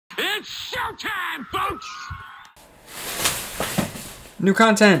It's showtime, folks! New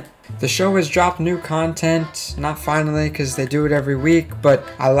content! The show has dropped new content, not finally because they do it every week, but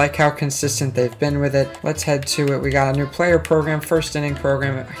I like how consistent they've been with it. Let's head to it. We got a new player program, first inning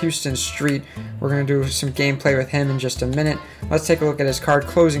program at Huston Street. We're going to do some gameplay with him in just a minute. Let's take a look at his card.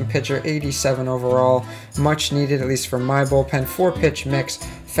 Closing pitcher, 87 overall. Much needed, at least for my bullpen. 4-pitch mix.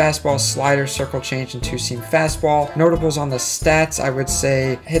 Fastball, slider, circle change, and 2-seam fastball. Notables on the stats, I would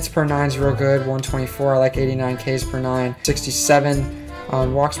say hits per 9 is real good, 124. I like 89 Ks per 9. 67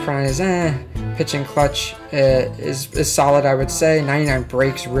 on walks per 9 is pitching clutch is solid, I would say. 99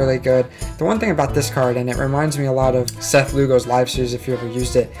 breaks, really good. The one thing about this card, and it reminds me a lot of Seth Lugo's live series if you ever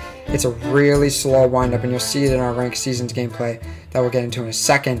used it, it's a really slow windup, and you'll see it in our ranked seasons gameplay that we'll get into in a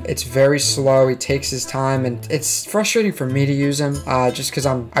second. It's very slow, he takes his time, and it's frustrating for me to use him just because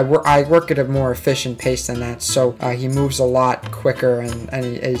I work at a more efficient pace than that, so he moves a lot quicker, and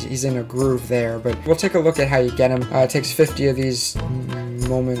he's in a groove there. But we'll take a look at how you get him. It takes 50 of these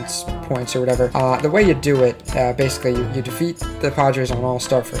points or whatever. The way you do it, basically you defeat the Padres on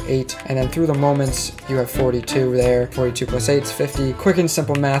All-Star for 8, and then through the moments you have 42 there. 42 plus 8 is 50. Quick and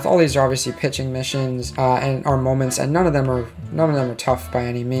simple math. All these are obviously pitching missions and are moments, and none of them are tough by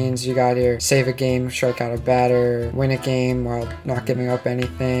any means. You got here, save a game, strike out a batter, win a game while not giving up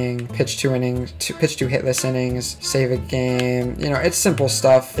anything, pitch 2 hitless innings, save a game. You know, it's simple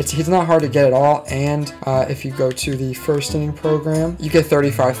stuff. He's not hard to get at all, and if you go to the first inning program, you get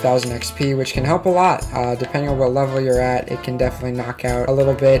 35,000 XP, which can help a lot. Depending on what level you're at, it can definitely knock out a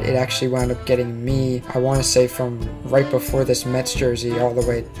little bit. It actually wound up getting me, I want to say, from right before this Mets jersey all the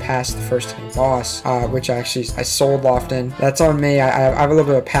way past the first inning boss, which I sold Lofton. That's on me. I have a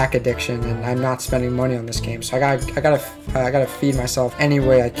little bit of pack addiction, and I'm not spending money on this game, so I gotta feed myself any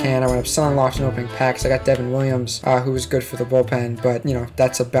way I can. I went up selling Lofton opening packs. I got Devin Williams, who was good for the bullpen, but you know,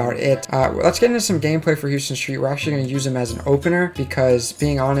 that's about it. Let's get into some gameplay for Huston Street. We're actually going to use him as an opener because,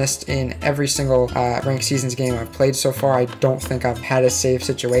 being honest, in every single ranked seasons game I've played so far, I don't think I've had a save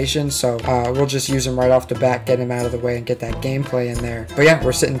situation, so we'll just use him right off the bat, get him out of the way, and get that gameplay in there. But yeah,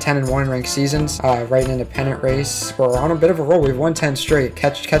 we're sitting 10-1 in ranked seasons, right in a pennant race. We're on a bit of a roll. We've won 10 straight.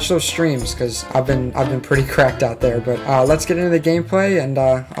 Catch those streams, because I've been pretty cracked out there. But let's get into the gameplay, and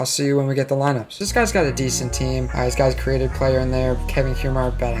I'll see you when we get the lineups. This guy's got a decent team. This guy's a created player in there. Kevin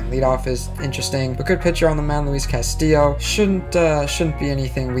Kiermaier batting leadoff is interesting. A good pitcher on the mound, Luis Castillo. Shouldn't be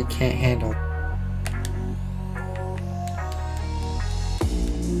anything we can't handle.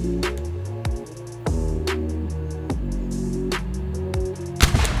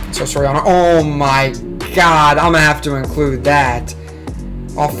 So Soriano. Oh my God, I'm gonna have to include that.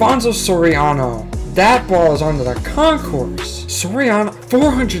 Alfonso Soriano. That ball is under the concourse. Soriano,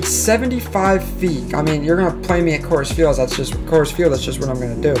 475 feet. I mean, you're gonna play me at Coors Field. That's just what I'm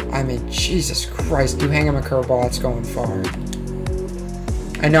gonna do. I mean, Jesus Christ, you hang him a curveball, that's going far.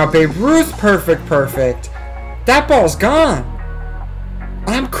 And now Babe Ruth, perfect. That ball's gone.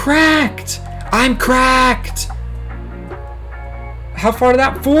 I'm cracked. How far did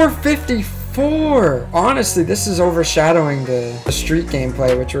that? 454. Honestly, this is overshadowing the street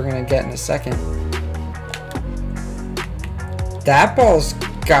gameplay, which we're gonna get in a second. That ball's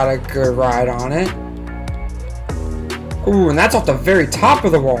got a good ride on it. Ooh, and that's off the very top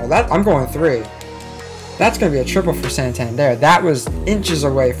of the wall. I'm going 3. That's going to be a triple for Santander. That was inches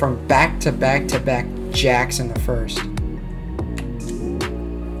away from back-to-back jacks in the first.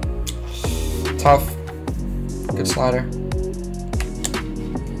 Tough. Good slider.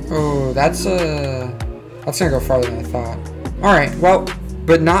 Oh, that's going to go farther than I thought. Alright, well,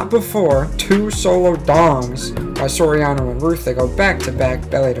 but not before 2 solo dongs by Soriano and Ruth. They go back-to-back,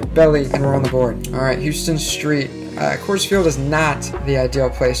 belly-to-belly, and we're on the board. Alright, Huston Street. Coors Field is not the ideal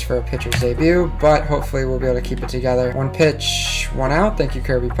place for a pitcher's debut, but hopefully we'll be able to keep it together. 1 pitch, 1 out. Thank you,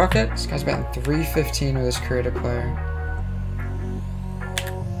 Kirby Puckett. This guy's batting .315 with his creative player.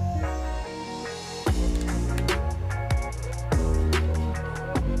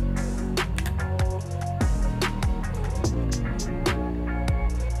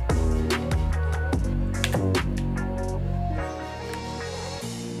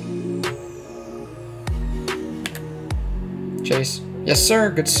 Chase. Yes, sir.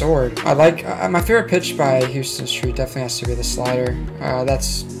 Good sword. I like my favorite pitch by Huston Street definitely has to be the slider.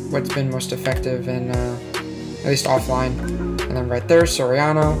 That's what's been most effective in at least offline. And then right there,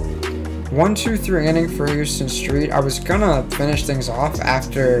 Soriano. 1-2-3 inning for Huston Street. I was gonna finish things off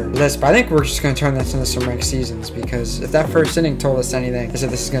after this, but I think we're just gonna turn this into some ranked seasons, because if that first inning told us anything, I said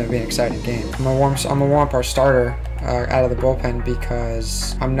this is gonna be an exciting game. I'm gonna warm up our starter out of the bullpen,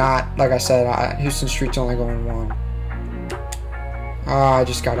 because I'm not, like I said, Huston Street's only going 1. Ah, I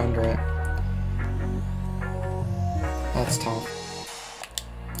just got under it. That's tough.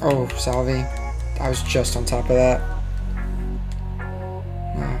 Oh, Salvi. I was just on top of that.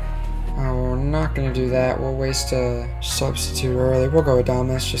 No. Oh, we're not going to do that. We'll waste a substitute early. We'll go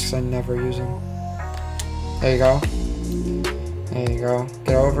Adamas just because I never use him. There you go. There you go.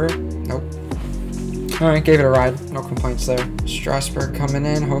 Get over it. Nope. Alright, gave it a ride. No complaints there. Strasburg coming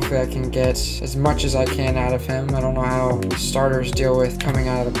in. Hopefully I can get as much as I can out of him. I don't know how starters deal with coming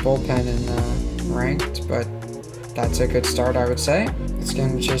out of the bullpen in ranked, but that's a good start, I would say. Let's get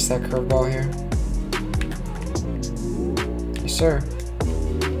him to chase that curveball here. Yes, sir.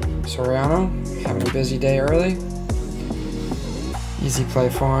 Soriano, having a busy day early. Easy play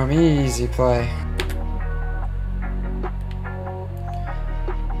for him. Easy play.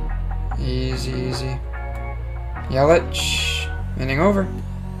 Easy, easy. Yelich, inning over.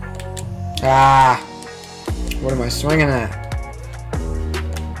 Ah! What am I swinging at?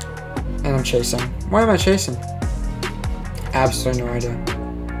 And I'm chasing. Why am I chasing? Absolutely no idea.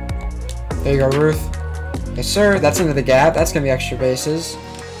 There you go, Ruth. Yes, sir. That's into the gap. That's going to be extra bases.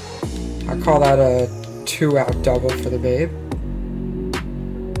 I call that a 2-out double for the Babe.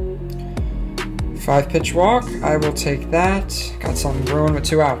 5-pitch walk. I will take that. Got something brewing with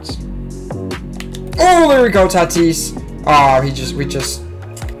 2 outs. Oh, there we go, Tatis. Oh, we just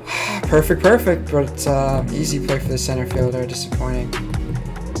perfect, but easy play for the center fielder. Disappointing.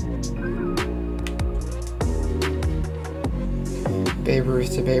 Babe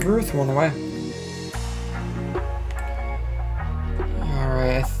Ruth to Babe Ruth, 1 away. All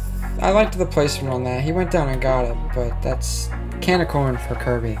right, I liked the placement on that. He went down and got it, but that's can of corn for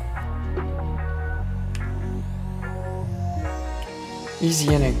Kirby.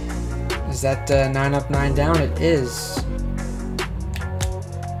 Easy inning. Is that 9 up, 9 down? It is.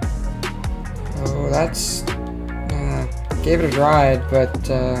 Oh, that's... gave it a ride, but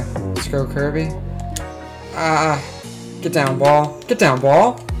let's go Kirby. Get down, ball. Get down,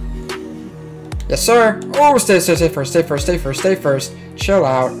 ball. Yes, sir. Oh, stay first. Chill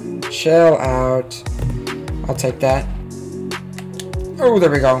out. I'll take that. Oh,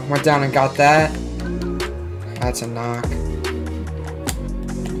 there we go. Went down and got that. That's a knock.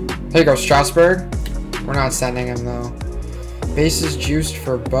 There you go, Strasburg. We're not sending him though. Bases juiced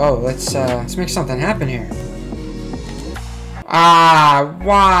for Bo. Let's make something happen here. Ah,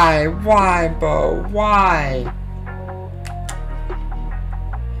 why, Bo? Why?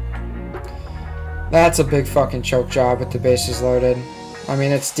 That's a big fucking choke job with the bases loaded. I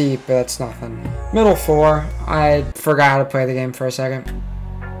mean, it's deep, but that's nothing. Middle 4. I forgot how to play the game for a second.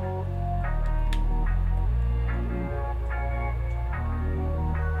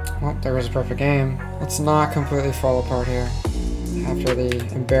 Well, there was a perfect game. Let's not completely fall apart here after the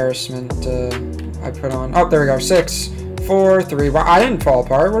embarrassment I put on. Oh, there we go. 6, 4, 3. Wow, I didn't fall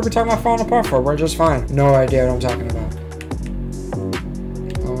apart. What are we talking about falling apart for? We're just fine. No idea what I'm talking about.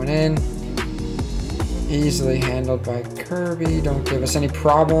 Going in. Easily handled by Kirby. Don't give us any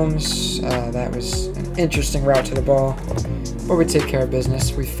problems. That was an interesting route to the ball. But we take care of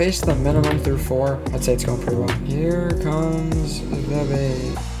business. We faced the minimum through 4. I'd say it's going pretty well. Here comes the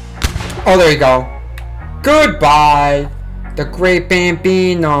Babe. Oh, there you go. Goodbye. The great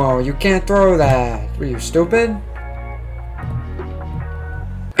Bambino. You can't throw that. Were you stupid?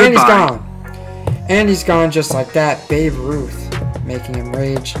 Goodbye. And he's gone. And he's gone just like that. Babe Ruth. Making him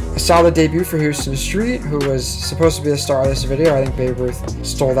rage. A solid debut for Huston Street, who was supposed to be the star of this video. I think Babe Ruth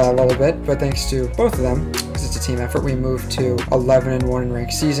stole that a little bit, but thanks to both of them, because it's a team effort, we moved to 11-1 in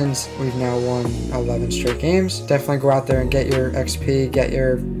ranked seasons. We've now won 11 straight games. Definitely go out there and get your XP, get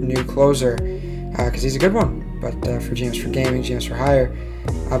your new closer, because he's a good one. But for GMs for Gaming, GMs for Hire,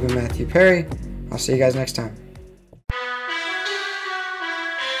 I've been Matthew Perry. I'll see you guys next time.